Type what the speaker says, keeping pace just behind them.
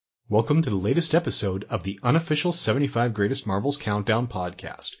Welcome to the latest episode of the unofficial 75 Greatest Marvels Countdown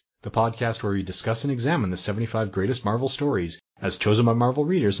podcast, the podcast where we discuss and examine the 75 greatest Marvel stories as chosen by Marvel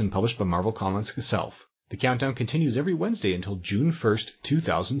readers and published by Marvel Comics itself. The countdown continues every Wednesday until June 1st,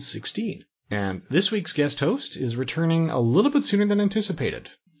 2016. And this week's guest host is returning a little bit sooner than anticipated.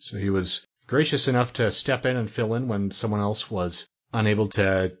 So he was gracious enough to step in and fill in when someone else was unable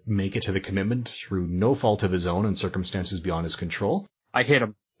to make it to the commitment through no fault of his own and circumstances beyond his control. I hit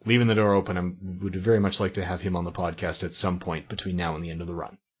him. Leaving the door open, I would very much like to have him on the podcast at some point between now and the end of the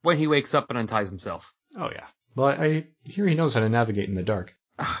run. When he wakes up and unties himself. Oh, yeah. Well, I hear he knows how to navigate in the dark.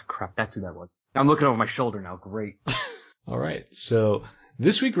 Ah, crap, that's who that was. I'm looking over my shoulder now. Great. All right, so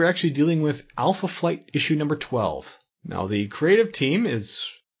this week we're actually dealing with Alpha Flight issue number 12. Now, the creative team is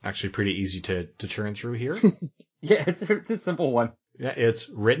actually pretty easy to churn through here. Yeah, it's a simple one. Yeah, it's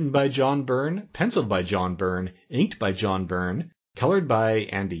written by John Byrne, penciled by John Byrne, inked by John Byrne, colored by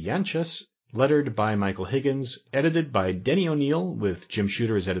Andy Yanchus, lettered by Michael Higgins, edited by Denny O'Neil with Jim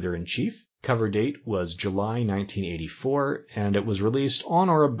Shooter as editor-in-chief. Cover date was July 1984, and it was released on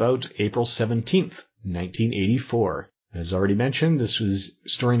or about April 17th, 1984. As already mentioned, this was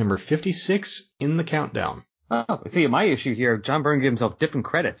story number 56 in the countdown. Oh, see, my issue here, John Byrne gives himself different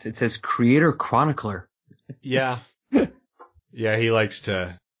credits. It says creator chronicler. Yeah. Yeah, he likes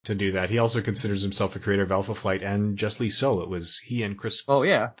to do that. He also considers himself a creator of Alpha Flight, and justly so. It was he and Chris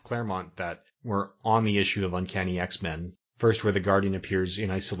Claremont that were on the issue of Uncanny X-Men. First where the Guardian appears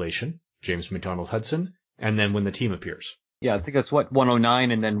in isolation, James McDonald Hudson, and then when the team appears. Yeah, I think that's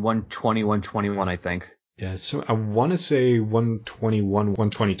 109 and then 120, 121, I think. Yeah, so I want to say 121,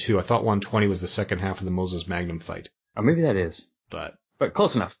 122. I thought 120 was the second half of the Moses Magnum fight. Oh, maybe that is. But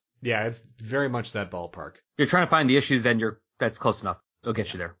close enough. Yeah, it's very much that ballpark. If you're trying to find the issues, then that's close enough. They'll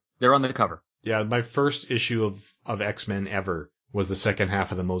get you there. They're on the cover. Yeah, my first issue of X-Men ever was the second half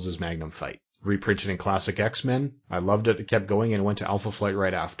of the Moses Magnum fight. Reprinted in Classic X-Men. I loved it. It kept going and went to Alpha Flight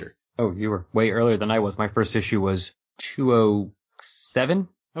right after. Oh, you were way earlier than I was. My first issue was 207.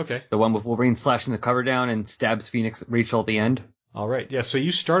 Okay. The one with Wolverine slashing the cover down and stabs Phoenix Rachel at the end. All right. Yeah, so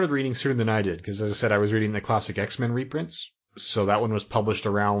you started reading sooner than I did, because as I said, I was reading the Classic X-Men reprints. So that one was published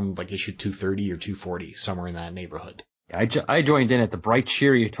around like issue 230 or 240, somewhere in that neighborhood. I joined in at the bright,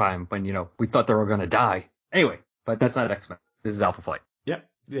 cheery time when, we thought they were going to die. Anyway, but that's not X-Men. This is Alpha Flight. Yep,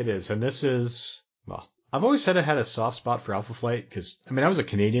 it is. And this is, well, I've always said I had a soft spot for Alpha Flight because, I was a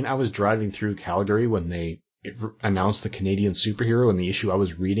Canadian. I was driving through Calgary when they announced the Canadian superhero in the issue I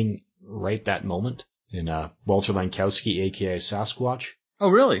was reading right that moment in Walter Lankowski, a.k.a. Sasquatch. Oh,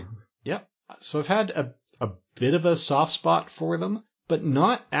 really? Yep. So I've had a bit of a soft spot for them, but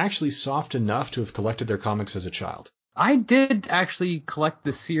not actually soft enough to have collected their comics as a child. I did actually collect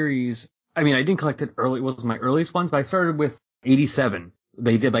the series. I didn't collect it early. It was my earliest ones, but I started with 87.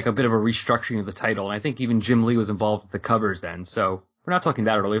 They did like a bit of a restructuring of the title, and I think even Jim Lee was involved with the covers then. So we're not talking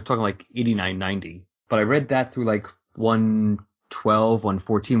that early. We're talking like 89, 90. But I read that through like 112,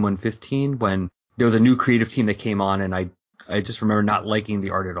 114, 115 when there was a new creative team that came on, and I just remember not liking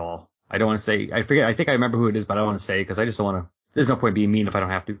the art at all. I don't want to say, I think I remember who it is, but I don't want to say because I just don't want to, there's no point being mean if I don't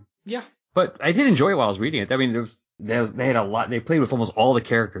have to. Yeah. But I did enjoy it while I was reading it. They had a lot. They played with almost all the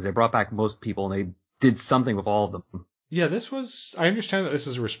characters. They brought back most people, and they did something with all of them. Yeah, I understand that this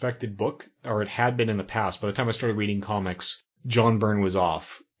is a respected book, or it had been in the past. By the time I started reading comics, John Byrne was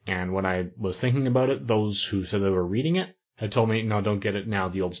off. And when I was thinking about it, those who said they were reading it had told me, no, don't get it now.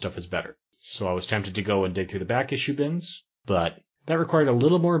 The old stuff is better. So I was tempted to go and dig through the back issue bins, but that required a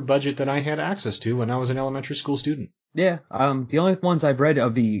little more budget than I had access to when I was an elementary school student. Yeah, the only ones I've read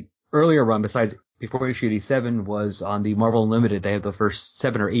of the earlier run besides before issue 87 was on the Marvel Unlimited. They have the first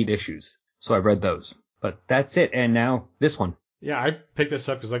 7 or 8 issues. So I read those. But that's it. And now this one. Yeah, I picked this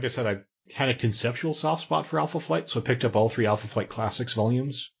up because, like I said, I had a conceptual soft spot for Alpha Flight. So I picked up all 3 Alpha Flight Classics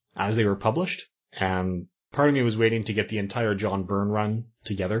volumes as they were published. And part of me was waiting to get the entire John Byrne run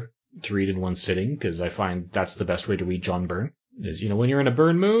together to read in one sitting because I find that's the best way to read John Byrne. Is, when you're in a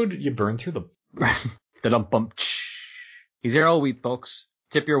Byrne mood, you burn through them. Da-dum-bum. He's here all week, folks.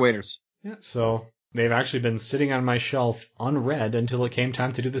 Tip your waiters. Yeah, so they've actually been sitting on my shelf unread until it came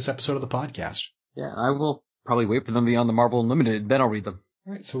time to do this episode of the podcast. Yeah, I will probably wait for them to be on the Marvel Unlimited, then I'll read them.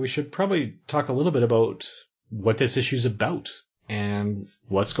 All right, so we should probably talk a little bit about what this issue's about and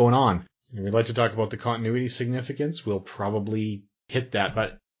what's going on. We'd like to talk about the continuity significance. We'll probably hit that,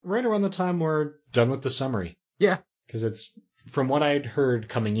 but right around the time we're done with the summary. Yeah. Because it's, from what I'd heard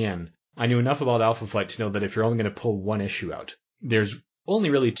coming in, I knew enough about Alpha Flight to know that if you're only going to pull one issue out, there's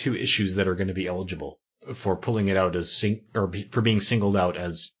only really 2 issues that are going to be eligible for pulling it out as for being singled out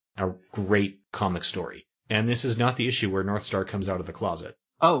as a great comic story. And this is not the issue where Northstar comes out of the closet.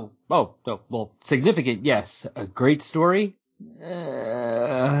 Well, significant, yes. A great story?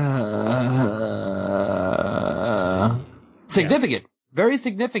 Significant. Very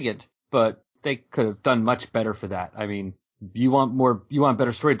significant. But they could have done much better for that. I mean, you want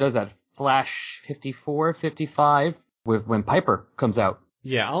better story, it does that. Flash 54, 55, when Piper comes out.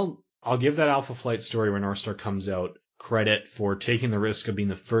 Yeah, I'll give that Alpha Flight story when Northstar comes out credit for taking the risk of being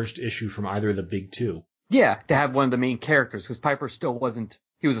the first issue from either of the big two. Yeah, to have one of the main characters, because Piper still wasn't,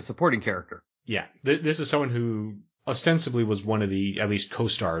 he was a supporting character. Yeah, this is someone who ostensibly was one of the, at least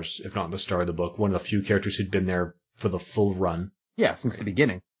co-stars, if not the star of the book, one of the few characters who'd been there for the full run. Yeah, since the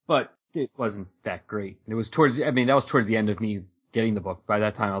beginning. But it wasn't that great. It was that was towards the end of me getting the book. By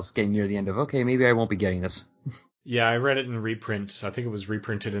that time, I was getting near the end of, okay, maybe I won't be getting this. Yeah, I read it in reprint. I think it was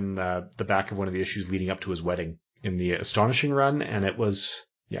reprinted in the back of one of the issues leading up to his wedding in the Astonishing run, and it was,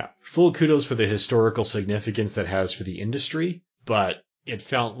 yeah, full kudos for the historical significance that has for the industry, but it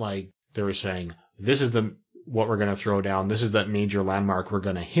felt like they were saying, this is what we're going to throw down, this is that major landmark we're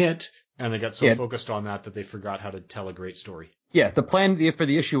going to hit, and they got so focused on that they forgot how to tell a great story. Yeah, the plan for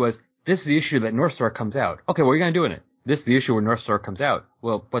the issue was, this is the issue that Northstar comes out. Okay, what are you going to do in it? This is the issue where Northstar comes out.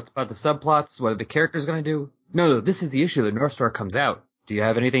 Well, what about the subplots? What are the characters going to do? No, this is the issue that Northstar comes out. Do you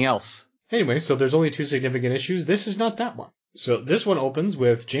have anything else? Anyway, so there's only two significant issues. This is not that one. So this one opens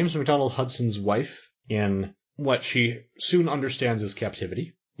with James MacDonald Hudson's wife in what she soon understands as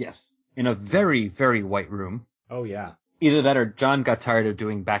captivity. Yes. In a very, very white room. Oh, yeah. Either that or John got tired of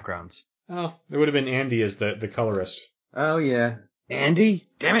doing backgrounds. Oh, it would have been Andy as the colorist. Oh, yeah. Andy?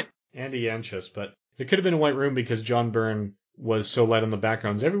 Damn it. Andy Anchus, but it could have been a white room because John Byrne was so light on the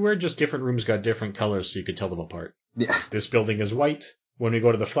backgrounds everywhere, just different rooms got different colors so you could tell them apart. Yeah. This building is white. When we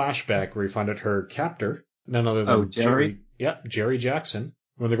go to the flashback where we find out her captor, none other than Jerry? Yep, Jerry Jackson.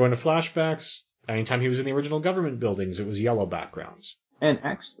 When they're going to flashbacks, anytime he was in the original government buildings, it was yellow backgrounds. And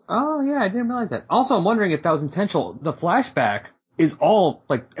actually, oh yeah, I didn't realize that. Also, I'm wondering if that was intentional. The flashback is all,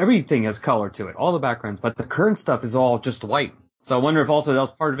 like, everything has color to it, all the backgrounds, but the current stuff is all just white. So I wonder if also that was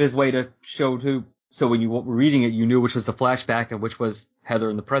part of his way to show so when you were reading it, you knew which was the flashback and which was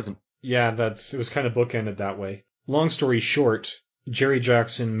Heather in the present. Yeah, it was kind of bookended that way. Long story short, Jerry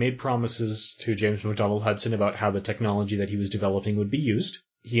Jackson made promises to James MacDonald Hudson about how the technology that he was developing would be used.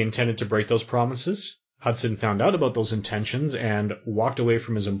 He intended to break those promises. Hudson found out about those intentions and walked away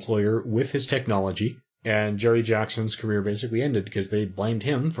from his employer with his technology, and Jerry Jackson's career basically ended because they blamed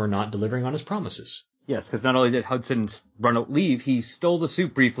him for not delivering on his promises. Yes, because not only did Hudson leave, he stole the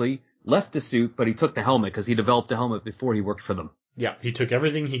suit briefly, left the suit, but he took the helmet because he developed the helmet before he worked for them. Yeah, he took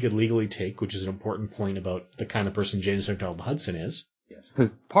everything he could legally take, which is an important point about the kind of person James MacDonald Hudson is. Yes,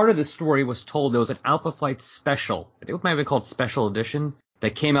 because part of the story was told there was an Alpha Flight special. I think it might have been called Special Edition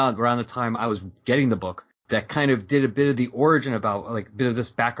that came out around the time I was getting the book that kind of did a bit of the origin about, like, a bit of this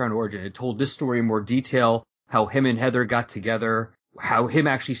background origin. It told this story in more detail, how him and Heather got together, how him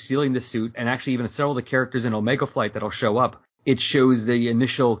actually stealing the suit, and actually even several of the characters in Omega Flight that'll show up. It shows the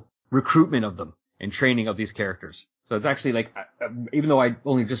initial recruitment of them and training of these characters. So it's actually like, even though I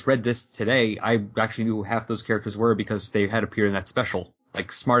only just read this today, I actually knew who half those characters were because they had appeared in that special,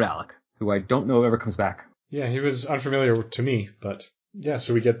 like Smart Alec, who I don't know ever comes back. Yeah, he was unfamiliar to me, but yeah,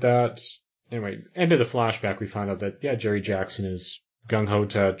 so we get that. Anyway, end of the flashback, we find out that, yeah, Jerry Jackson is gung-ho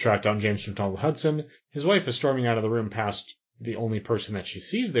to track down James MacDonald Hudson. His wife is storming out of the room past the only person that she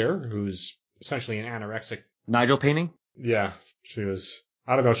sees there, who's essentially an anorexic. Nigel painting? Yeah, she was,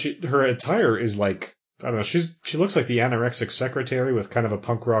 I don't know, her attire is like, I don't know, she looks like the anorexic secretary with kind of a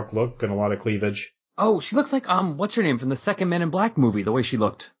punk rock look and a lot of cleavage. Oh, she looks like, what's her name from the second Men in Black movie, the way she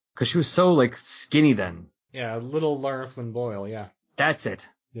looked. Because she was so, like, skinny then. Yeah, little Lara Flynn Boyle, yeah. That's it.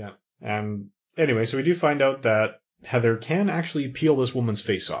 Yeah. And anyway, so we do find out that Heather can actually peel this woman's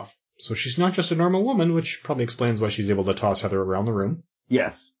face off. So she's not just a normal woman, which probably explains why she's able to toss Heather around the room.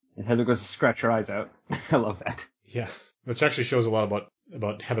 Yes. And Heather goes to scratch her eyes out. I love that. Yeah. Which actually shows a lot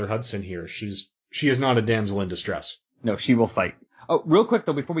about Heather Hudson here. She is not a damsel in distress. No, she will fight. Oh, real quick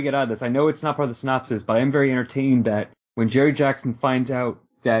though, before we get out of this, I know it's not part of the synopsis, but I am very entertained that when Jerry Jackson finds out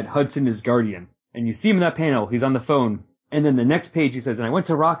that Hudson is Guardian, and you see him in that panel, he's on the phone, and then the next page he says, and I went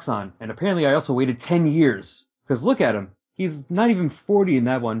to Roxxon, and apparently I also waited 10 years. Because look at him. He's not even 40 in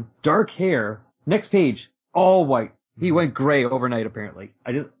that one. Dark hair. Next page. All white. He went gray overnight, apparently.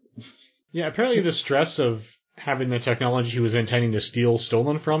 Yeah, apparently the stress of having the technology he was intending to steal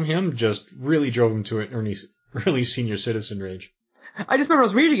stolen from him just really drove him to an early senior citizen rage. I just remember I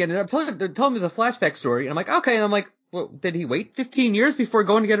was reading it, and they're telling me the flashback story, and I'm like, okay, and I'm like, well, did he wait 15 years before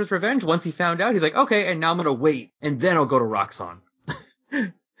going to get his revenge? Once he found out, he's like, okay, and now I'm going to wait, and then I'll go to Roxxon.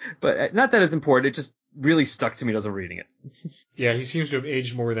 But not that it's important, it just really stuck to me as I'm reading it. Yeah, he seems to have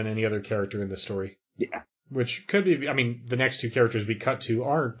aged more than any other character in the story. Yeah. Which could be, I mean, the next two characters we cut to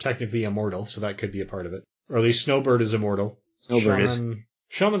are technically immortal, so that could be a part of it. Or at least Snowbird is immortal. Snowbird is.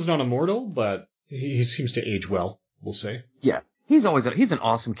 Shaman's not immortal, but he seems to age well, we'll say. Yeah. He's an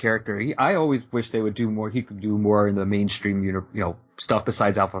awesome character. I always wish they would do more. He could do more in the mainstream, stuff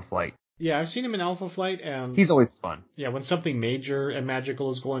besides Alpha Flight. Yeah, I've seen him in Alpha Flight, and he's always fun. Yeah, when something major and magical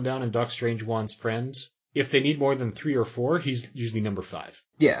is going down and Doc Strange wants friends, if they need more than 3 or 4, he's usually number 5.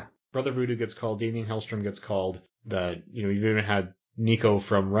 Yeah. Brother Voodoo gets called, Damien Hellstrom gets called, you've even had Nico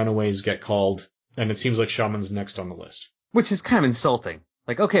from Runaways get called, and it seems like Shaman's next on the list. Which is kind of insulting.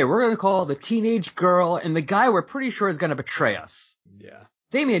 Like, okay, we're going to call the teenage girl and the guy we're pretty sure is going to betray us. Yeah.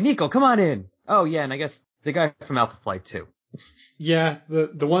 Damien, Nico, come on in. Oh, yeah, and I guess the guy from Alpha Flight, too. Yeah,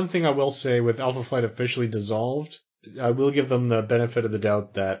 the one thing I will say with Alpha Flight officially dissolved, I will give them the benefit of the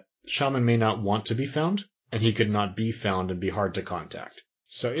doubt that Shaman may not want to be found, and he could not be found and be hard to contact.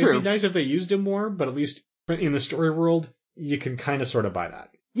 So it'd be nice if they used him more, but at least in the story world, you can kind of sort of buy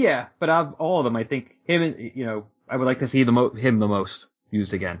that. Yeah, but out of all of them, I think I would like to see him the most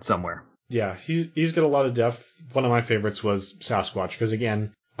used again somewhere. Yeah, he's got a lot of depth. One of my favorites was Sasquatch, because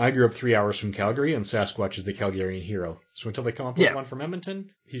again, I grew up 3 hours from Calgary, and Sasquatch is the Calgarian hero. So until they come up with one from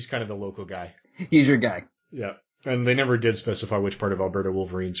Edmonton, he's kind of the local guy. He's your guy. Yeah, and they never did specify which part of Alberta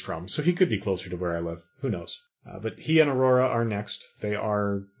Wolverine's from, so he could be closer to where I live. Who knows? But he and Aurora are next. They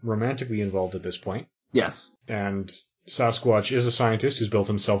are romantically involved at this point. Yes. And Sasquatch is a scientist who's built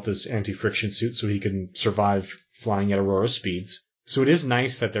himself this anti-friction suit so he can survive flying at Aurora's speeds. So it is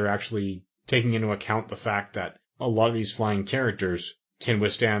nice that they're actually taking into account the fact that a lot of these flying characters can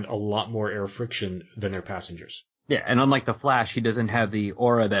withstand a lot more air friction than their passengers. Yeah, and unlike the Flash, he doesn't have the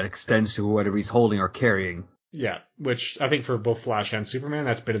aura that extends to whatever he's holding or carrying. Yeah, which I think for both Flash and Superman,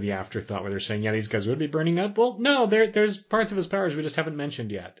 that's a bit of the afterthought where they're saying, yeah, these guys would be burning up. Well, no, there's parts of his powers we just haven't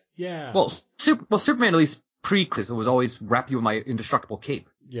mentioned yet. Yeah. Well, Superman, at least pre-Crisis, was always wrap you in my indestructible cape.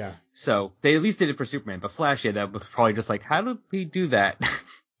 Yeah. So they at least did it for Superman, but Flash, yeah, that was probably just like, how did we do that?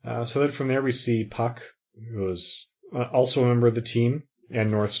 So then from there we see Puck, who is also a member of the team,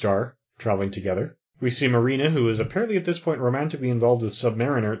 and North Star traveling together. We see Marina, who is apparently at this point romantically involved with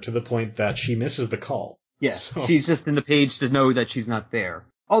Submariner to the point that she misses the call. Yeah, so. She's just in the page to know that she's not there.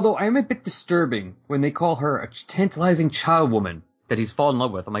 Although I'm a bit disturbing when they call her a tantalizing child woman that he's fallen in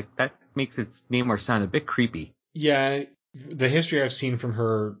love with. I'm like, that makes its name or sound a bit creepy. Yeah, the history I've seen from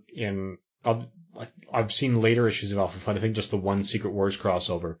her I've seen later issues of Alpha Flight, I think just the one Secret Wars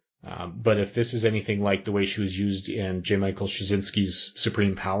crossover. But if this is anything like the way she was used in J. Michael Straczynski's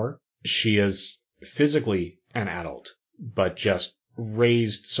Supreme Power, she is physically an adult, but just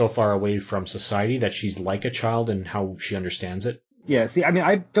raised so far away from society that she's like a child in how she understands it. Yeah, see, I mean,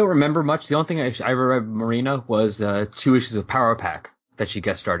 I don't remember much. The only thing I ever read Marina was 2 issues of Power Pack that she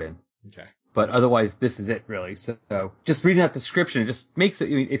guest starred in. Okay. But otherwise, this is it, really. So just reading that description, it just makes it,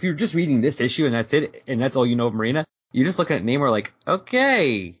 I mean, if you're just reading this issue and that's it, and that's all you know of Marina, you're just looking at Namor like,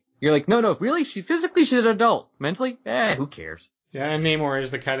 okay. You're like, no, really? She's an adult. Mentally? Who cares? Yeah, and Namor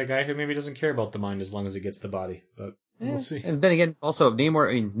is the kind of guy who maybe doesn't care about the mind as long as it gets the body, but we'll see. And then again, also,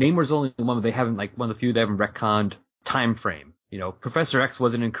 Namor's only the one that they haven't, like, one of the few that haven't retconned time frame. Professor X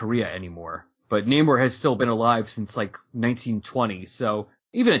wasn't in Korea anymore, but Namor has still been alive since, like, 1920, so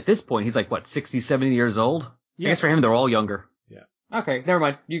even at this point, he's like, what, 60, 70 years old? Yeah. I guess for him, they're all younger. Yeah. Okay, never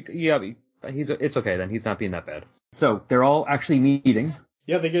mind. It's okay then. He's not being that bad. So, they're all actually meeting.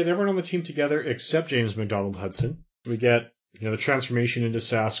 Yeah, they get everyone on the team together except James McDonald Hudson. We get, the transformation into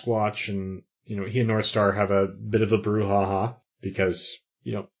Sasquatch, and, he and North Star have a bit of a brouhaha because,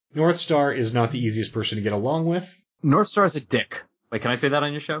 North Star is not the easiest person to get along with. North Star is a dick. Wait, can I say that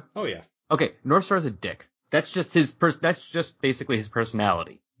on your show? Oh, yeah. Okay, North Star is a dick. That's just that's just basically his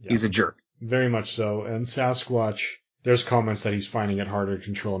personality. Yeah. He's a jerk. Very much so. And Sasquatch, there's comments that he's finding it harder to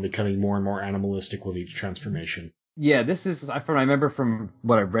control and becoming more and more animalistic with each transformation. Yeah, this is, I remember from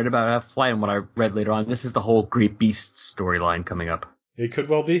what I read about Alpha Flight and what I read later on, this is the whole Great Beast storyline coming up. It could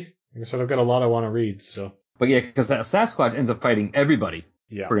well be. Like I said, I've got a lot I want to read, so. But yeah, because Sasquatch ends up fighting everybody.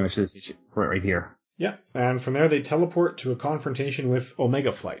 Yeah. Pretty much this issue right here. Yeah, and from there they teleport to a confrontation with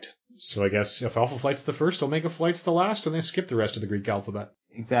Omega Flight. So I guess if Alpha Flight's the first, Omega Flight's the last, and they skip the rest of the Greek alphabet.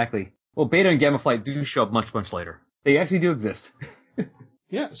 Exactly. Well, Beta and Gamma Flight do show up much, much later. They actually do exist.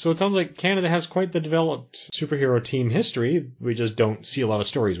 Yeah, so it sounds like Canada has quite the developed superhero team history. We just don't see a lot of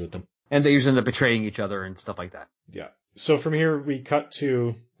stories with them. And they usually end up betraying each other and stuff like that. Yeah. So from here, we cut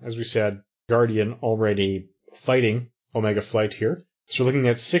to, as we said, Guardian already fighting Omega Flight here. So we're looking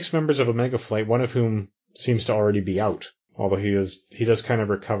at 6 members of Omega Flight, one of whom seems to already be out. Although he does kind of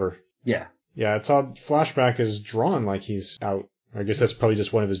recover. Yeah. Yeah, it's odd. Flashback is drawn like he's out. I guess that's probably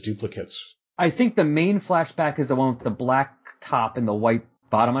just one of his duplicates. I think the main flashback is the one with the black top and the white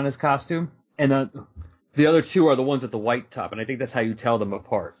bottom on his costume. And the other two are the ones with the white top, and I think that's how you tell them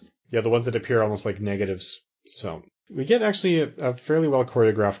apart. Yeah, the ones that appear almost like negatives. So we get actually a fairly well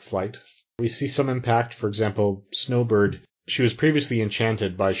choreographed flight. We see some impact. For example, Snowbird, she was previously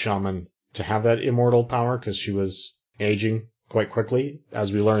enchanted by Shaman to have that immortal power because she was aging quite quickly,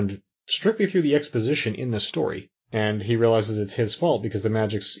 as we learned strictly through the exposition in the story. And he realizes it's his fault because the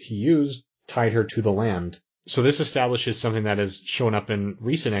magics he used tied her to the land. So this establishes something that has shown up in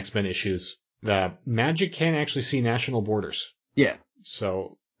recent X-Men issues, that magic can actually see national borders. Yeah.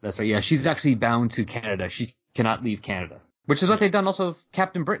 So That's right. Yeah, she's actually bound to Canada. She cannot leave Canada. Which is what they've done also with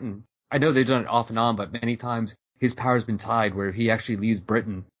Captain Britain. I know they've done it off and on, but many times his power's been tied where he actually leaves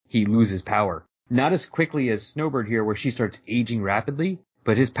Britain, he loses power. Not as quickly as Snowbird here, where she starts aging rapidly,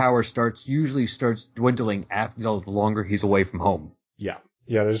 but his power usually starts dwindling after, the longer he's away from home. Yeah,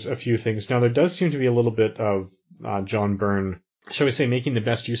 there's a few things. Now, there does seem to be a little bit of John Byrne, shall we say, making the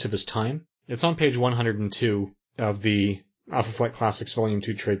best use of his time. It's on page 102 of the Alpha Flight Classics Volume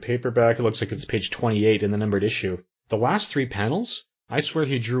 2 trade paperback. It looks like it's page 28 in the numbered issue. The last three panels, I swear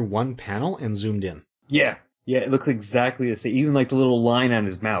he drew one panel and zoomed in. Yeah, it looks exactly the same. Even like the little line on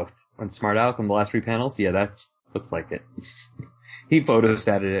his mouth on Smart Alec on the last three panels. Yeah, that looks like it. He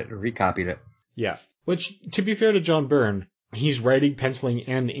photostated it or recopied it. Yeah, which, to be fair to John Byrne, he's writing, penciling,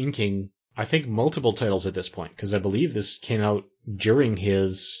 and inking, I think, multiple titles at this point, because I believe this came out during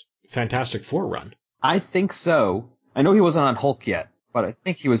his Fantastic Four run. I think so. I know he wasn't on Hulk yet, but I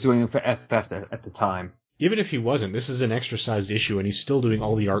think he was doing it for FF at the time. Even if he wasn't, this is an extra-sized issue, and he's still doing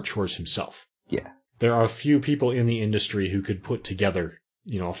all the art chores himself. Yeah. There are a few people in the industry who could put together, a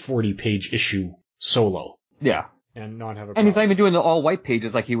 40-page issue solo. Yeah. And not have a problem. And he's not even doing the all-white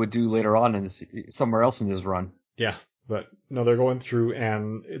pages like he would do later on somewhere else in his run. Yeah, but no, they're going through,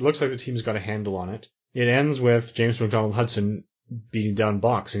 and it looks like the team's got a handle on it. It ends with James McDonald Hudson beating down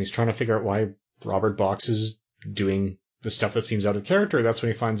Box, and he's trying to figure out why Robert Box is doing the stuff that seems out of character. That's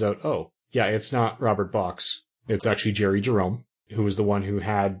when he finds out, oh, yeah, it's not Robert Box. It's actually Jerry Jerome, who was the one who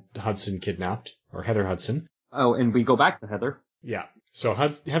had Hudson kidnapped, or Heather Hudson. Oh, and we go back to Heather. Yeah. So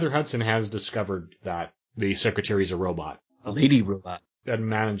Heather Hudson has discovered that the secretary's a robot. A lady robot. And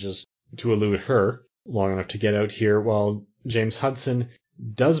manages to elude her long enough to get out here, while James Hudson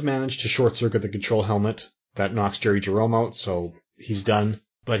does manage to short-circuit the control helmet. That knocks Jerry Jerome out, so he's done.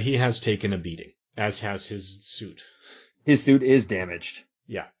 But he has taken a beating, as has his suit. His suit is damaged.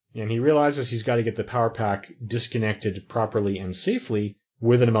 Yeah. And he realizes he's got to get the power pack disconnected properly and safely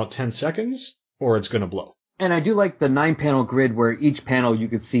within about 10 seconds, or it's going to blow. And I do like the 9-panel grid where each panel you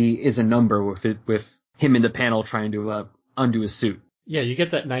could see is a number with him in the panel trying to undo his suit. Yeah, you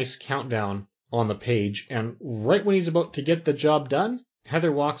get that nice countdown on the page, and right when he's about to get the job done,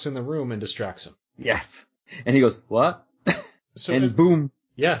 Heather walks in the room and distracts him. Yes. And he goes, what? And boom.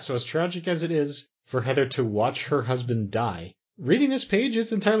 Yeah, so as tragic as it is for Heather to watch her husband die, reading this page,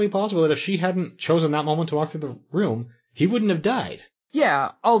 it's entirely possible that if she hadn't chosen that moment to walk through the room, he wouldn't have died.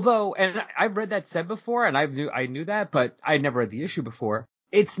 Yeah, although, and I've read that said before, and I knew that, but I never read the issue before.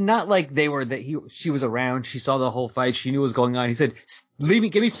 It's not like she was around, she saw the whole fight, she knew what was going on. He said, give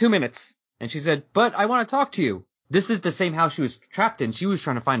me 2 minutes. And she said, but I want to talk to you. This is the same house she was trapped in. She was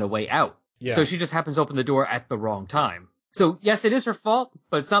trying to find a way out. Yeah. So she just happens to open the door at the wrong time. So yes, it is her fault,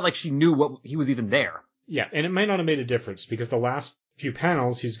 but it's not like she knew he was even there. Yeah, and it might not have made a difference, because the last few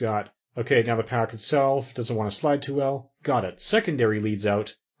panels he's got, okay, now the pack itself doesn't want to slide too well. Got it. Secondary leads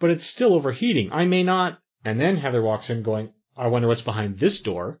out, but it's still overheating. I may not. And then Heather walks in going, I wonder what's behind this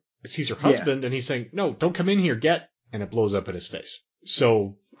door. Sees her husband, and he's saying, no, don't come in here, and it blows up in his face.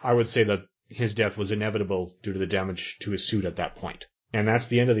 So I would say that his death was inevitable due to the damage to his suit at that point. And that's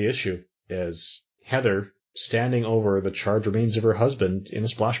the end of the issue, is Heather standing over the charred remains of her husband in a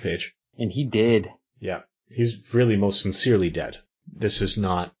splash page. And he did. Yeah. He's really most sincerely dead. This is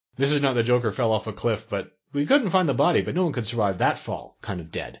not the Joker fell off a cliff, but we couldn't find the body, but no one could survive that fall kind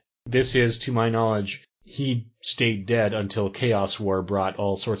of dead. This is, to my knowledge, he stayed dead until Chaos War brought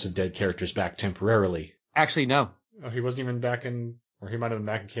all sorts of dead characters back temporarily. Actually, no. Oh, he wasn't even back or he might have been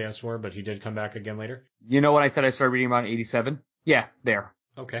back in Chaos War, but he did come back again later? You know what I said I started reading about in 87? Yeah, there.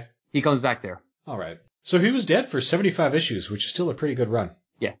 Okay. He comes back there. All right. So he was dead for 75 issues, which is still a pretty good run.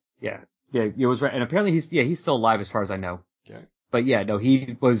 Yeah, it was right. And apparently he's still alive as far as I know. Okay. But yeah, no,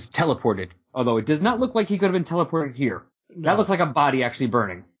 he was teleported. Although it does not look like he could have been teleported here. No. That looks like a body actually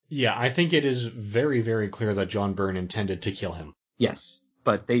burning. Yeah, I think it is very, very clear that John Byrne intended to kill him. Yes,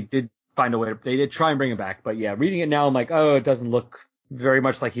 but they did find a way. They did try and bring him back. But yeah, reading it now, I'm like, oh, it doesn't look very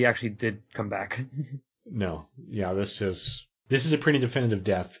much like he actually did come back. No. Yeah, this is a pretty definitive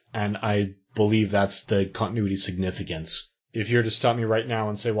death, and I believe that's the continuity significance. If you were to stop me right now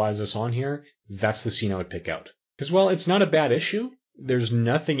and say, why is this on here? That's the scene I would pick out. Because, well, it's not a bad issue. There's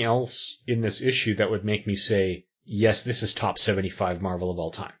nothing else in this issue that would make me say, yes, this is top 75 Marvel of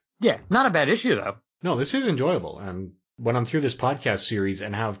all time. Yeah, not a bad issue, though. No, this is enjoyable. And when I'm through this podcast series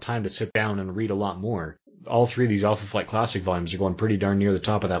and have time to sit down and read a lot more, all three of these Alpha Flight Classic volumes are going pretty darn near the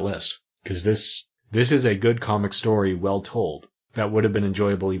top of that list. Because this is a good comic story, well told, that would have been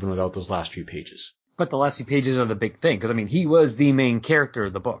enjoyable even without those last few pages. But the last few pages are the big thing, because, I mean, he was the main character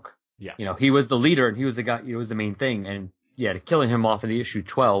of the book. Yeah. You know, he was the leader, and he was the guy, he was the main thing, and yeah, killing him off in the issue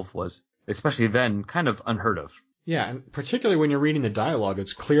 12 was, especially then, kind of unheard of. Yeah, and particularly when you're reading the dialogue,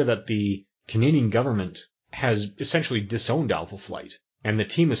 it's clear that the Canadian government has essentially disowned Alpha Flight, and the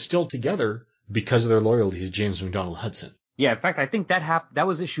team is still together because of their loyalty to James McDonald Hudson. Yeah, in fact, I think that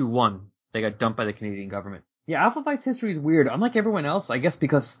was issue 1. They got dumped by the Canadian government. Yeah, Alpha Flight's history is weird. Unlike everyone else, I guess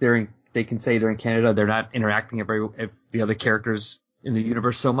because they can say they're in Canada, they're not interacting with the other characters in the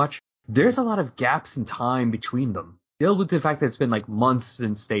universe so much. There's a lot of gaps in time between them. They allude to the fact that it's been like months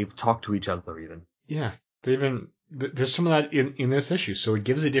since they've talked to each other even. Yeah, there's some of that in this issue, so it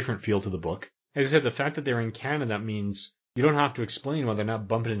gives a different feel to the book. As I said, the fact that they're in Canada means you don't have to explain why they're not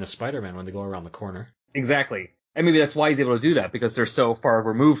bumping into Spider-Man when they go around the corner. Exactly. And maybe that's why he's able to do that, because they're so far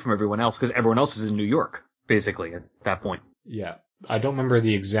removed from everyone else, because everyone else is in New York, basically, at that point. Yeah. I don't remember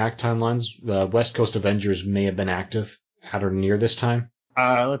the exact timelines. The West Coast Avengers may have been active at or near this time.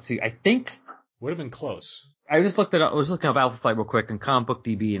 Let's see. I think Would have been close. I was looking up Alpha Flight real quick in Comic Book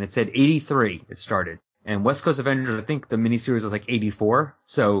DB, and it said 83 it started. And West Coast Avengers, I think the miniseries was like 84.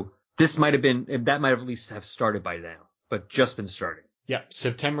 So that might have at least have started by now, but just been starting. Yeah,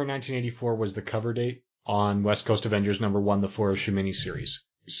 September 1984 was the cover date on West Coast Avengers #1, the 4-issue miniseries.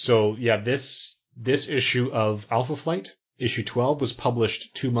 So yeah, this issue of Alpha Flight, issue 12, was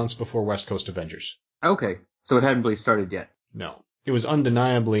published 2 months before West Coast Avengers. Okay, so it hadn't really started yet. No, it was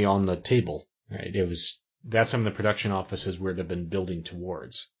undeniably on the table. Right, that's some of the production offices would have been building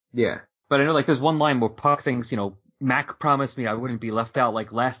towards. Yeah, but I know like there's one line where Puck thinks, Mac promised me I wouldn't be left out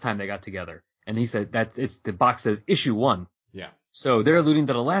like last time they got together, and he said the box says issue 1. Yeah. So they're alluding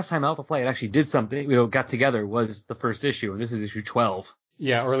that the last time Alpha Flight actually did something, got together was the first issue, and this is issue 12.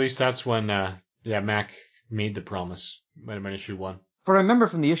 Yeah, or at least that's when, Mac made the promise. Might have been issue 1. But I remember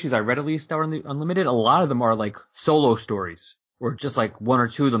from the issues I read, at least that were in the Unlimited, a lot of them are like solo stories, or just like one or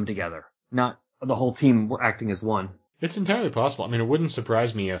two of them together, not the whole team were acting as one. It's entirely possible. I mean, it wouldn't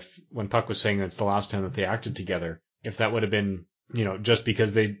surprise me if, when Puck was saying that's the last time that they acted together, if that would have been, just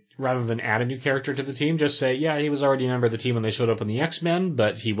because they, rather than add a new character to the team, just say, yeah, he was already a member of the team when they showed up in the X-Men,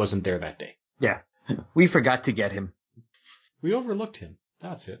 but he wasn't there that day. Yeah. We forgot to get him. We overlooked him.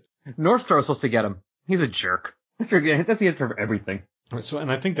 That's it. Northstar was supposed to get him. He's a jerk. That's the answer for everything. So,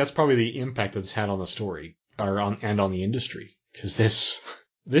 and I think that's probably the impact that's had on the story, and on the industry, because this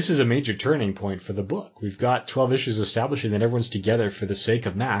is a major turning point for the book. We've got 12 issues establishing that everyone's together for the sake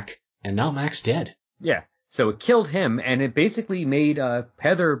of Mac, and now Mac's dead. Yeah. So it killed him, and it basically made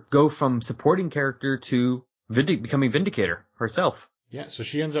Heather go from supporting character to becoming Vindicator herself. Yeah, so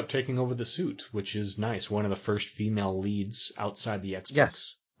she ends up taking over the suit, which is nice. One of the first female leads outside the X-Books.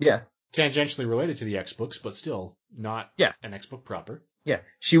 Yes. Yeah. Tangentially related to the X-Books, but still not an X-Book proper. Yeah.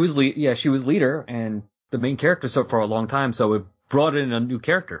 She was leader and the main character for a long time, so it brought in a new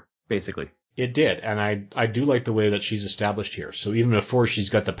character, basically. It did, and I do like the way that she's established here. So even before she's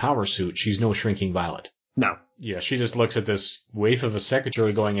got the power suit, she's no Shrinking Violet. No. Yeah, she just looks at this waif of a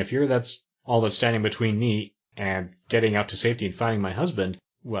secretary going, if that's all that's standing between me and getting out to safety and finding my husband,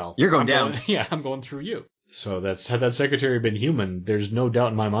 well... You're going down. I'm going through you. So had that secretary been human, there's no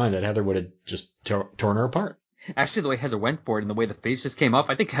doubt in my mind that Heather would have just torn her apart. Actually, the way Heather went for it and the way the face just came off,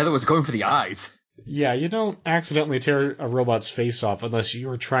 I think Heather was going for the eyes. Yeah, you don't accidentally tear a robot's face off unless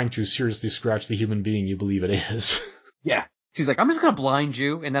you're trying to seriously scratch the human being you believe it is. Yeah. She's like, I'm just going to blind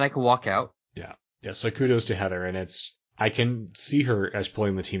you, and then I can walk out. Yeah. Yeah, so kudos to Heather, and I can see her as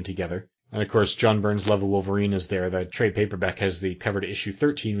pulling the team together. And of course, John Byrne's Love of Wolverine is there. The trade paperback has the cover to issue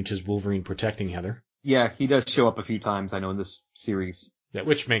 13, which is Wolverine protecting Heather. Yeah, he does show up a few times, I know, in this series. Yeah,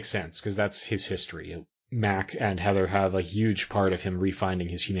 which makes sense, because that's his history. Mac and Heather have a huge part of him refinding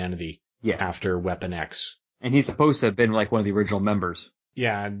his humanity after Weapon X. And he's supposed to have been like one of the original members.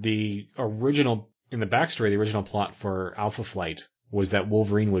 Yeah, in the backstory, the original plot for Alpha Flight was that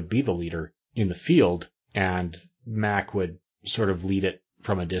Wolverine would be the leader in the field, and Mac would sort of lead it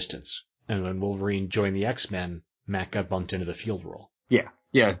from a distance. And when Wolverine joined the X-Men, Mac got bumped into the field role. Yeah.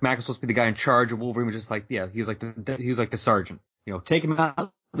 Yeah, Mac was supposed to be the guy in charge, and Wolverine was just like, he was like the sergeant. take him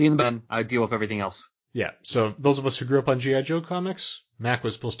out, leave him in, I deal with everything else. Yeah, so those of us who grew up on G.I. Joe comics, Mac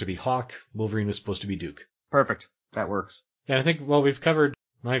was supposed to be Hawk, Wolverine was supposed to be Duke. Perfect. That works. And I think, well, we've covered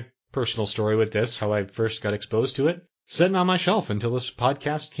my personal story with this, how I first got exposed to it, sitting on my shelf until this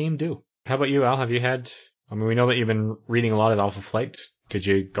podcast came due. How about you, Al? Have you had, we know that you've been reading a lot of Alpha Flight. Did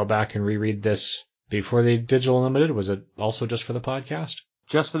you go back and reread this before the Digital Unlimited? Was it also just for the podcast?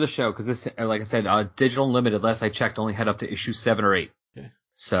 Just for the show, because this, like I said, Digital Unlimited, last I checked, only had up to issue 7 or 8. Okay.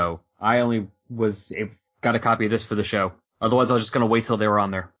 So I only got a copy of this for the show. Otherwise, I was just going to wait till they were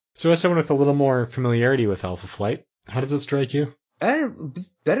on there. So as someone with a little more familiarity with Alpha Flight, how does it strike you? It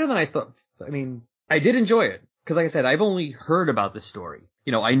was better than I thought. I mean, I did enjoy it. Because like I said, I've only heard about this story.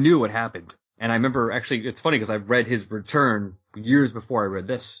 I knew what happened. And I remember, actually, it's funny because I've read his return years before I read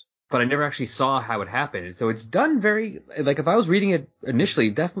this. But I never actually saw how it happened. So it's done very, like if I was reading it initially,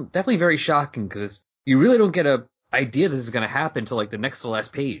 definitely very shocking because you really don't get a idea this is going to happen until like the next to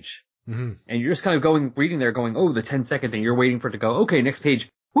last page. Mm-hmm. And you're just kind of reading there going, oh, the 10-second thing. You're waiting for it to go, okay, next page.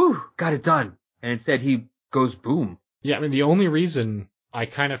 Woo, got it done. And instead he goes boom. Yeah, the only reason I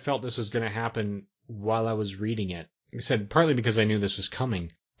kind of felt this was going to happen while I was reading it, I said partly because I knew this was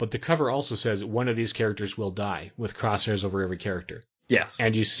coming, but the cover also says one of these characters will die with crosshairs over every character. Yes.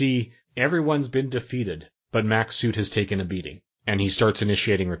 And you see everyone's been defeated, but Mac's suit has taken a beating, and he starts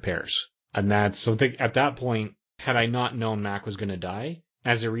initiating repairs. And that's something, at that point, had I not known Mac was going to die,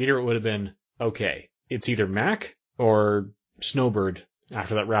 as a reader it would have been, okay, it's either Mac or Snowbird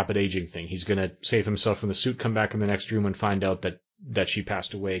after that rapid aging thing. He's going to save himself from the suit, come back in the next room and find out that she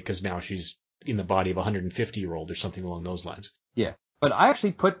passed away because now she's in the body of a 150-year-old or something along those lines. Yeah. But I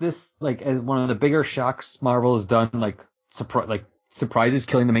actually put this like as one of the bigger shocks Marvel has done, surprises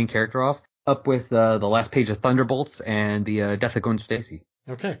killing the main character off, up with the last page of Thunderbolts and the death of Gwen Stacy.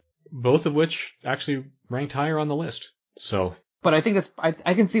 Okay. Both of which actually ranked higher on the list. So. But I think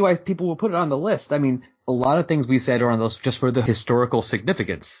I can see why people will put it on the list. I mean, a lot of things we said are on those just for the historical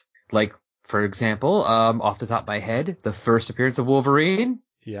significance. Like, for example, off the top of my head, the first appearance of Wolverine.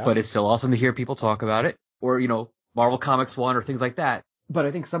 Yeah. But it's still awesome to hear people talk about it. Or, Marvel Comics 1 or things like that. But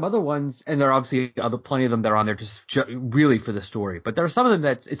I think some other ones, and there are obviously plenty of them that are on there just really for the story. But there are some of them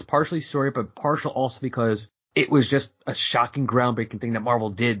that it's partially story, but partial also because it was just a shocking, groundbreaking thing that Marvel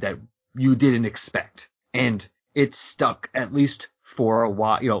did that you didn't expect. And it stuck at least for a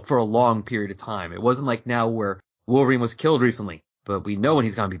while, for a long period of time. It wasn't like now where Wolverine was killed recently, but we know when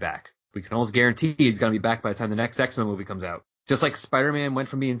he's going to be back. We can almost guarantee he's going to be back by the time the next X-Men movie comes out. Just like Spider-Man went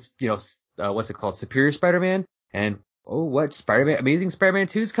from being, what's it called? Superior Spider-Man, and Amazing Spider-Man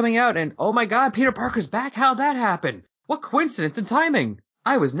 2 is coming out, and oh my god, Peter Parker's back? How'd that happen? What coincidence and timing?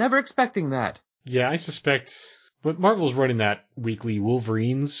 I was never expecting that. Yeah, I suspect, but Marvel's running that weekly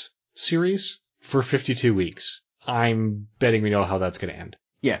Wolverines series for 52 weeks. I'm betting we know how that's going to end.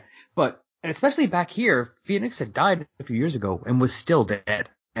 Yeah, but especially back here, Phoenix had died a few years ago and was still dead.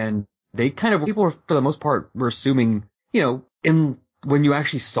 And people were, for the most part, were assuming, when you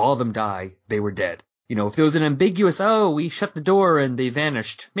actually saw them die, they were dead. If there was an ambiguous, we shut the door and they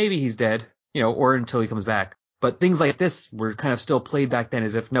vanished, maybe he's dead, or until he comes back. But things like this were kind of still played back then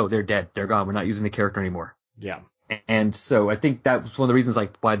as if, no, they're dead. They're gone. We're not using the character anymore. Yeah. And so I think that was one of the reasons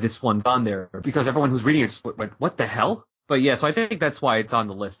why this one's on there, because everyone who's reading it went, what the hell? But yeah, so I think that's why it's on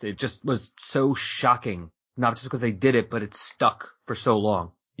the list. It just was so shocking, not just because they did it, but it stuck for so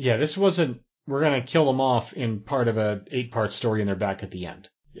long. Yeah, this wasn't, we're going to kill them off in part of a 8-part story and they're back at the end.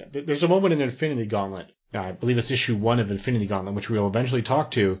 Yeah, there's a moment in Infinity Gauntlet, I believe it's issue 1 of Infinity Gauntlet, which we'll eventually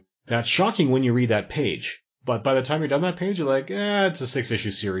talk to, that's shocking when you read that page. But by the time you're done that page, you're like, it's a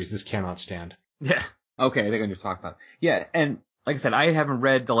 6-issue series. This cannot stand. Yeah. Okay, I think I know what you're talking about. Yeah, and like I said, I haven't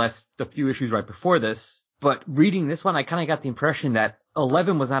read the few issues right before this, but reading this one, I kind of got the impression that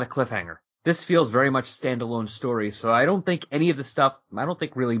 11 was not a cliffhanger. This feels very much standalone story, so I don't think any of the stuff, I don't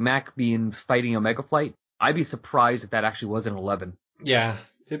think really Mac fighting Omega Flight, I'd be surprised if that actually was an 11. Yeah,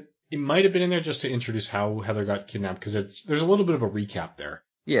 it might have been in there just to introduce how Heather got kidnapped, because there's a little bit of a recap there.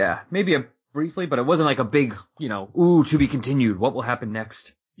 Yeah, maybe briefly, but it wasn't like a big, to be continued, what will happen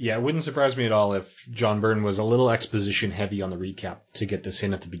next? Yeah, it wouldn't surprise me at all if John Byrne was a little exposition heavy on the recap to get this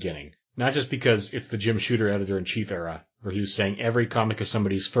in at the beginning. Not just because it's the Jim Shooter editor-in-chief era, where he was saying every comic is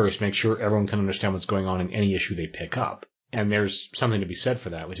somebody's first, make sure everyone can understand what's going on in any issue they pick up. And there's something to be said for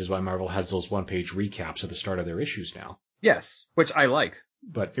that, which is why Marvel has those one-page recaps at the start of their issues now. Yes, which I like.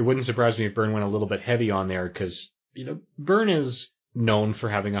 But it wouldn't surprise me if Byrne went a little bit heavy on there, because, Byrne is known for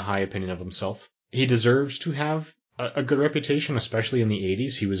having a high opinion of himself. He deserves to have a good reputation, especially in the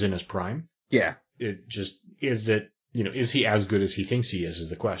 80s. He was in his prime. Yeah. It just, is he as good as he thinks he is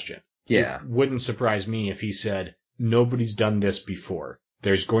the question. Yeah. It wouldn't surprise me if he said, nobody's done this before.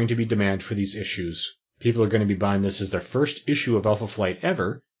 There's going to be demand for these issues. People are going to be buying this as their first issue of Alpha Flight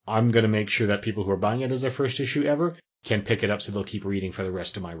ever. I'm going to make sure that people who are buying it as their first issue ever can pick it up so they'll keep reading for the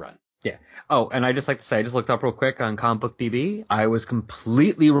rest of my run. Yeah. Oh, and I just like to say, I just looked up real quick on Comic Book DB. I was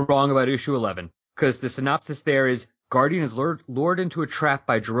completely wrong about issue 11 because the synopsis there is Guardian is lured into a trap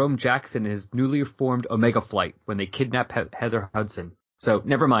by Jerome Jackson and his newly formed Omega Flight when they kidnap Heather Hudson. So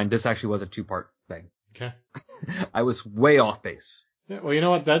never mind. This actually was a 2-part thing. Okay. I was way off base. Yeah, well, you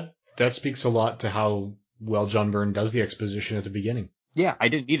know what? That speaks a lot to how well John Byrne does the exposition at the beginning. Yeah, I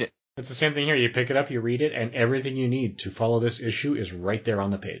didn't need it. It's the same thing here. You pick it up, you read it, and everything you need to follow this issue is right there on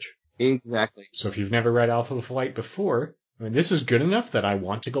the page. Exactly. So if you've never read Alpha Flight before, I mean, this is good enough that I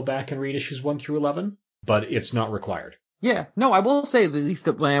want to go back and read issues 1 through 11, but it's not required. Yeah. No, I will say at least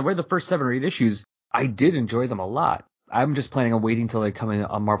that when I read the first 7 or 8 issues, I did enjoy them a lot. I'm just planning on waiting until they come in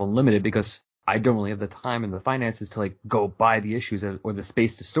on Marvel Unlimited because I don't really have the time and the finances to like go buy the issues or the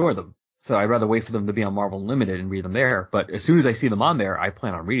space to store them. So I'd rather wait for them to be on Marvel Unlimited and read them there. But as soon as I see them on there, I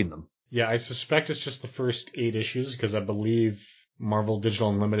plan on reading them. Yeah, I suspect it's just the first 8 issues because I believe Marvel Digital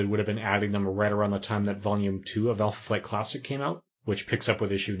Unlimited would have been adding them right around the time that Volume 2 of Alpha Flight Classic came out, which picks up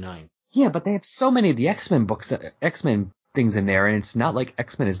with issue 9. Yeah, but they have so many of the X-Men books, X-Men things in there, and it's not like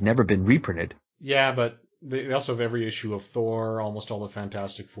X-Men has never been reprinted. Yeah, but they also have every issue of Thor, almost all the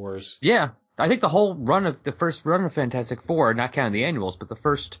Fantastic Fours. Yeah, I think the whole run of the first run of Fantastic Four, not counting the annuals, but the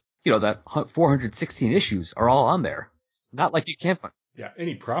first, that 416 issues are all on there. It's not like you can't find. Yeah,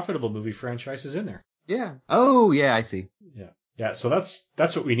 any profitable movie franchise is in there. Yeah. Oh, yeah, I see. Yeah, so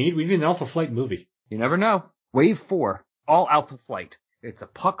that's what we need. We need an Alpha Flight movie. You never know. Wave 4, all Alpha Flight. It's a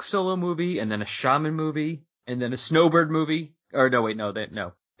Puck solo movie, and then a Shaman movie, and then a Snowbird movie. Or no, wait, no.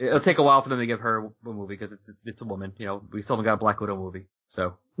 It'll take a while for them to give her a movie because it's a woman. We still haven't got a Black Widow movie,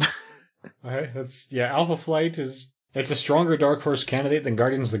 so. Okay, Alpha Flight it's a stronger Dark Horse candidate than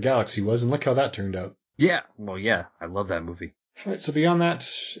Guardians of the Galaxy was, and look how that turned out. Yeah, well, yeah, I love that movie. All right, so beyond that,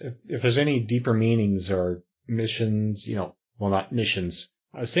 if there's any deeper meanings or missions, not missions.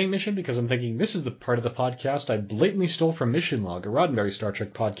 I was saying mission because I'm thinking this is the part of the podcast I blatantly stole from Mission Log, a Roddenberry Star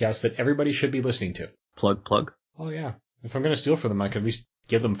Trek podcast that everybody should be listening to. Plug. Oh, yeah. If I'm going to steal from them, I could at least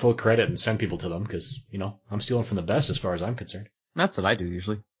give them full credit and send people to them because, I'm stealing from the best as far as I'm concerned. That's what I do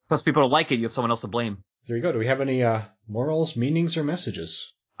usually. Plus, people don't like it, you have someone else to blame. There you go. Do we have any morals, meanings, or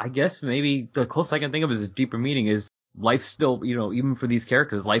messages? I guess maybe the closest I can think of as a deeper meaning is life's still, even for these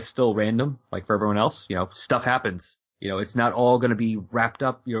characters, life's still random, like for everyone else. Stuff happens. It's not all going to be wrapped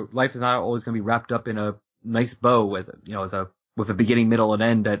up. Life is not always going to be wrapped up in a nice bow with a beginning, middle, and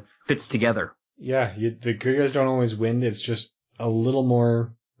end that fits together. Yeah, the good guys don't always win. It's just a little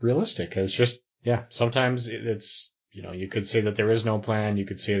more realistic. It's just, sometimes it's, you could say that there is no plan. You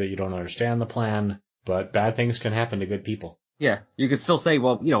could say that you don't understand the plan, but bad things can happen to good people. Yeah, you could still say,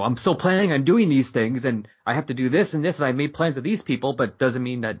 well, I'm still planning on doing these things and I have to do this and this and I made plans with these people, but doesn't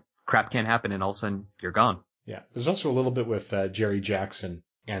mean that crap can't happen and all of a sudden you're gone. Yeah, there's also a little bit with Jerry Jackson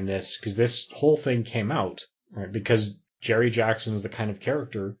and this, because this whole thing came out, right, because Jerry Jackson is the kind of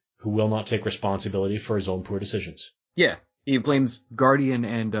character who will not take responsibility for his own poor decisions. Yeah, he blames Guardian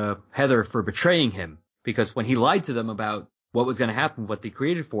and Heather for betraying him because when he lied to them about what was going to happen, what they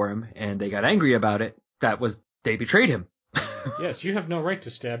created for him, and they got angry about it, they betrayed him. Yes, you have no right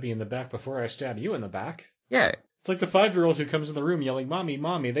to stab me in the back before I stab you in the back. Yeah. It's like the 5-year-old who comes in the room yelling, "Mommy,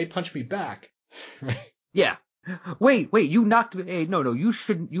 Mommy," they punch me back. Right? Yeah. Wait, you knocked me. Hey, no, you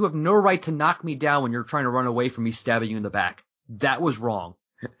have no right to knock me down when you're trying to run away from me stabbing you in the back. That was wrong.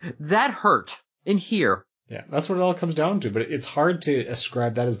 That hurt. In here. Yeah, that's what it all comes down to, but it's hard to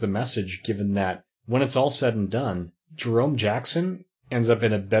ascribe that as the message given that when it's all said and done, Jerome Jackson ends up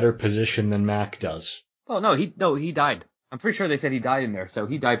in a better position than Mac does. Oh, no, he died. I'm pretty sure they said he died in there, so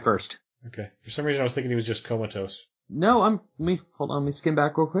he died first. Okay. For some reason I was thinking he was just comatose. No, hold on, let me skim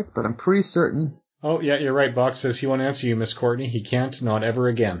back real quick, but I'm pretty certain. Oh, yeah, you're right. Box says he won't answer you, Miss Courtney. He can't, not ever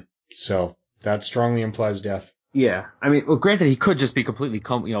again. So, that strongly implies death. Yeah. I mean, well, granted, he could just be completely,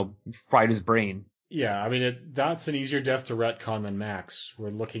 fried his brain. Yeah, I mean, that's an easier death to retcon than Max. We're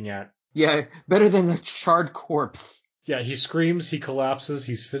looking at... Yeah, better than the charred corpse. Yeah, he screams, he collapses,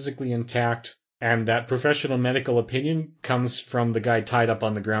 he's physically intact, and that professional medical opinion comes from the guy tied up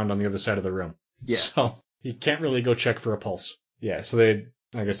on the ground on the other side of the room. Yeah. So, he can't really go check for a pulse. Yeah, so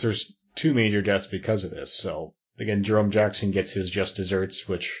I guess there's 2 major deaths because of this. So, again, Jerome Jackson gets his just desserts,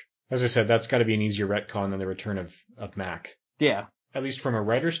 which, as I said, that's got to be an easier retcon than the return of Mac. Yeah. At least from a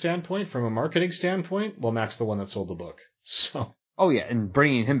writer standpoint, from a marketing standpoint, well, Mac's the one that sold the book. So. Oh, yeah, and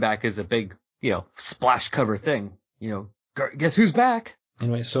bringing him back is a big, splash cover thing. Guess who's back?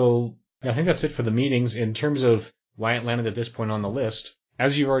 Anyway, so I think that's it for the meetings. In terms of why it landed at this point on the list,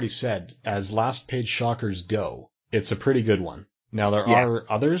 as you've already said, as last page shockers go, it's a pretty good one. Now, there are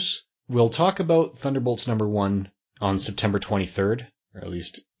others. We'll talk about Thunderbolts #1 on September 23rd, or at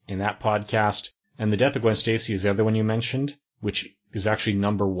least in that podcast. And The Death of Gwen Stacy is the other one you mentioned, which is actually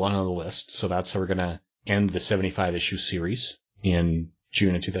 #1 on the list. So that's how we're going to end the 75-issue series in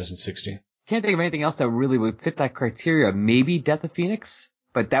June of 2016. Can't think of anything else that really would fit that criteria. Maybe Death of Phoenix,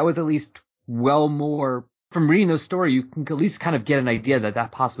 but that was at least well more. From reading those stories, you can at least kind of get an idea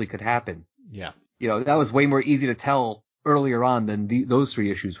that possibly could happen. Yeah. That was way more easy to tell earlier on than those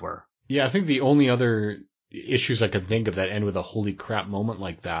 3 issues were. Yeah, I think the only other issues I could think of that end with a holy crap moment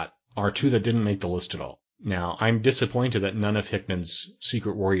like that are 2 that didn't make the list at all. Now, I'm disappointed that none of Hickman's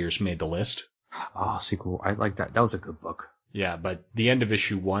Secret Warriors made the list. Oh, Secret, I like that. That was a good book. Yeah, but the end of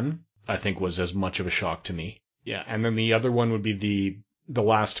issue 1, I think, was as much of a shock to me. Yeah, and then the other one would be the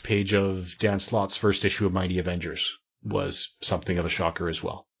last page of Dan Slott's first issue of Mighty Avengers was something of a shocker as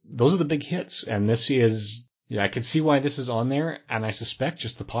well. Those are the big hits, and this is... Yeah, I can see why this is on there, and I suspect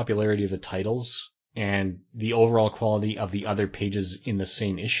just the popularity of the titles and the overall quality of the other pages in the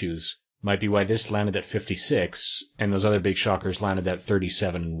same issues might be why this landed at 56, and those other big shockers landed at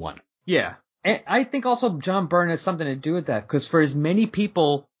 37 and 1. Yeah. And I think also John Byrne has something to do with that, because for as many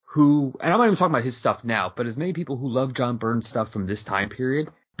people who, and I'm not even talking about his stuff now, but as many people who love John Byrne stuff from this time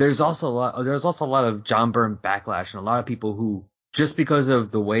period, there's also a lot of John Byrne backlash, and a lot of people who, just because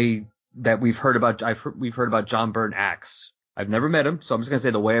of the way that we've heard about John Byrne acts. I've never met him, so I'm just going to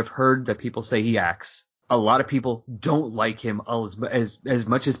say the way I've heard that people say he acts. A lot of people don't like him as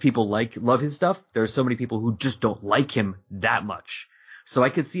much as people love his stuff. There are so many people who just don't like him that much. So I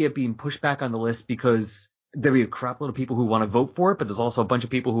could see it being pushed back on the list because there'd be a crap load of people who want to vote for it, but there's also a bunch of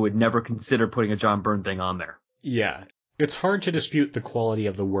people who would never consider putting a John Byrne thing on there. Yeah. It's hard to dispute the quality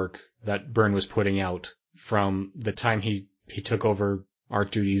of the work that Byrne was putting out from the time he took over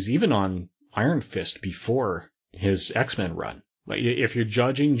art duties, even on Iron Fist before his X-Men run. Like, if you're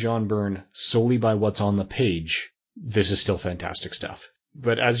judging John Byrne solely by what's on the page, this is still fantastic stuff.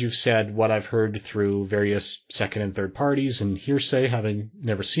 But as you've said, what I've heard through various second and third parties and hearsay, having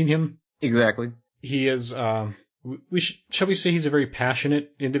never seen him. Exactly. He is, shall we say he's a very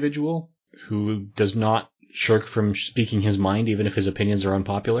passionate individual who does not shirk from speaking his mind, even if his opinions are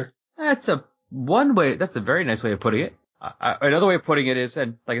unpopular? That's a very nice way of putting it. Another way of putting it is,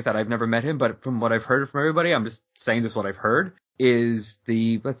 and like I said, I've never met him, but from what I've heard from everybody, I'm just saying this what I've heard, is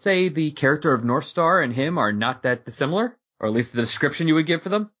let's say the character of North Star and him are not that dissimilar, or at least the description you would give for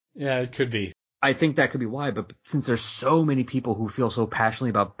them. Yeah, it could be. I think that could be why, but since there's so many people who feel so passionately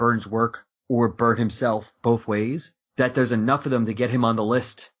about Byrne's work, or Byrne himself, both ways, that there's enough of them to get him on the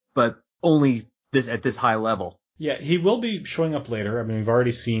list, but only at this high level. Yeah, he will be showing up later. I mean, we've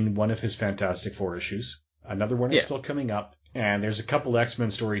already seen one of his Fantastic Four issues. Another one is still coming up, and there's a couple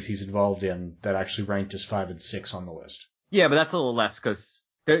X-Men stories he's involved in that actually ranked as 5 and 6 on the list. Yeah, but that's a little less because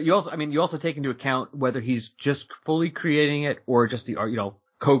you also take into account whether he's just fully creating it or just the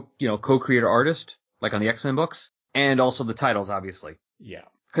co-creator artist, like on the X-Men books, and also the titles, obviously. Yeah.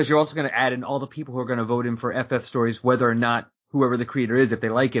 Because you're also going to add in all the people who are going to vote in for FF stories, whether or not whoever the creator is, if they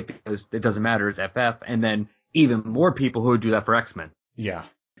like it, because it doesn't matter, it's FF, and then even more people who would do that for X-Men. Yeah.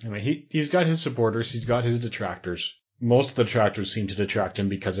 I mean, he's got his supporters, he's got his detractors. Most of the detractors seem to detract him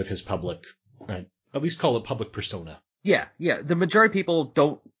because of his public, at least call it public persona. Yeah. The majority of people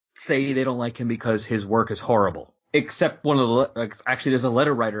don't say they don't like him because his work is horrible. Except actually there's a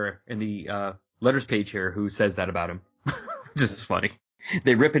letter writer in the letters page here who says that about him. Just is funny.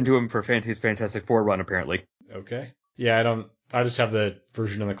 They rip into him for his Fantastic Four run, apparently. Okay. Yeah, I just have the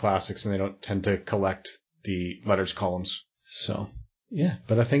version of the classics and they don't tend to collect the letters columns. So... yeah,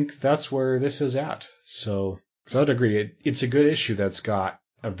 but I think that's where this is at. So I'd agree. It's a good issue that's got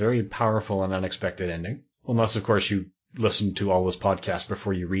a very powerful and unexpected ending. Unless, of course, you listen to all this podcast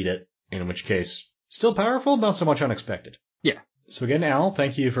before you read it, in which case, still powerful, not so much unexpected. Yeah. So again, Al,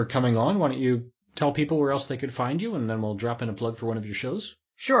 thank you for coming on. Why don't you tell people where else they could find you, and then we'll drop in a plug for one of your shows?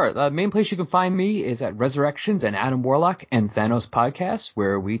 Sure. The main place you can find me is at Resurrections and Adam Warlock and Thanos podcast,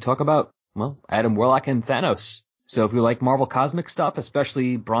 where we talk about, Adam Warlock and Thanos. So if you like Marvel Cosmic stuff,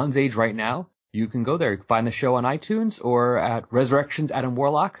 especially Bronze Age right now, you can go there. You can find the show on iTunes or at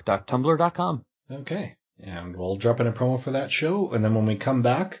resurrectionsadamwarlock.tumblr.com. Okay. And we'll drop in a promo for that show. And then when we come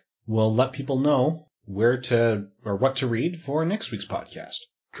back, we'll let people know what to read for next week's podcast.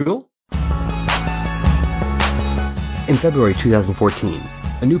 Cool. In February 2014,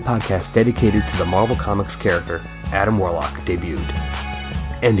 a new podcast dedicated to the Marvel Comics character, Adam Warlock, debuted.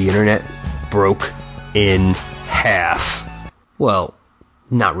 And the internet broke in half. Well,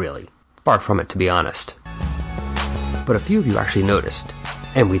 not really. Far from it, to be honest. but a few of you actually noticed,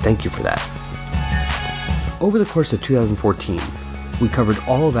 and we thank you for that. Over the course of 2014, we covered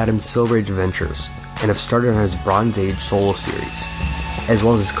all of Adam's Silver Age adventures and have started on his Bronze Age solo series, as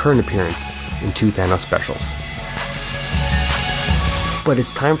well as his current appearance in 2 Thanos specials. But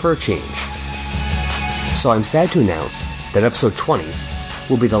it's time for a change. So I'm sad to announce that episode 20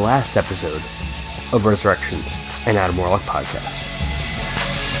 will be the last episode of Resurrections, an Adam Warlock podcast.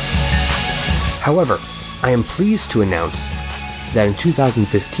 However, I am pleased to announce that in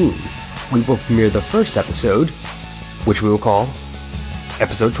 2015, we will premiere the first episode, which we will call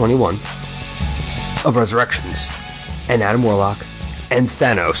Episode 21, of Resurrections, an Adam Warlock and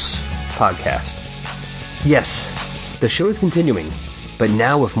Thanos podcast. Yes, the show is continuing, but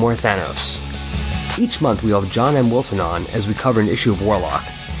now with more Thanos. Each month we will have John M. Wilson on as we cover an issue of Warlock,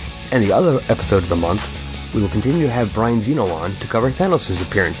 and the other episode of the month, we will continue to have Brian Zeno on to cover Thanos'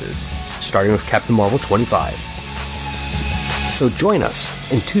 appearances, starting with Captain Marvel 25. So join us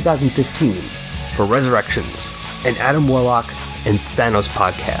in 2015 for Resurrections, an Adam Warlock and Thanos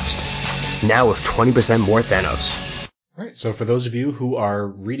podcast, now with 20% more Thanos. All right, so for those of you who are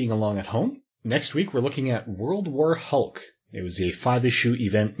reading along at home, next week we're looking at World War Hulk. It was a 5-issue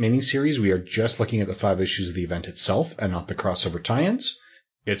event miniseries. We are just looking at the 5 issues of the event itself and not the crossover tie-ins.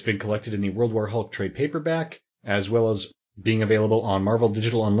 It's been collected in the World War Hulk trade paperback, as well as being available on Marvel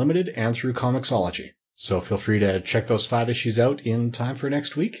Digital Unlimited and through Comixology. So feel free to check those 5 issues out in time for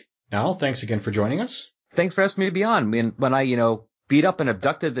next week. Al, thanks again for joining us. Thanks for asking me to be on. When I, beat up and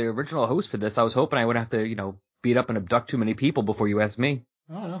abducted the original host for this, I was hoping I wouldn't have to, beat up and abduct too many people before you asked me.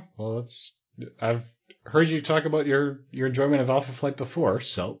 Oh, no. Well, I've heard you talk about your enjoyment of Alpha Flight before,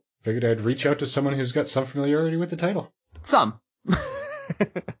 so figured I'd reach out to someone who's got some familiarity with the title. Some.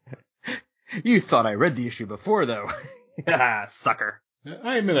 You thought I read the issue before, though. Sucker.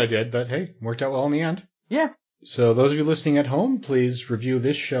 I admit I did, but hey, worked out well in the end. Yeah. So those of you listening at home, please review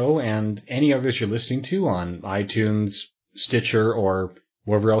this show and any others you're listening to on iTunes, Stitcher, or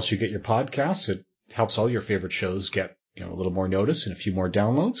wherever else you get your podcasts. It helps all your favorite shows get a little more notice and a few more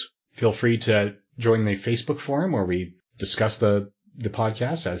downloads. Feel free to join the Facebook forum where we discuss the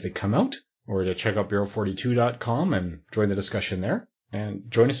podcasts as they come out, or to check out Bureau42.com and join the discussion there.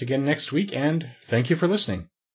 And join us again next week, and thank you for listening.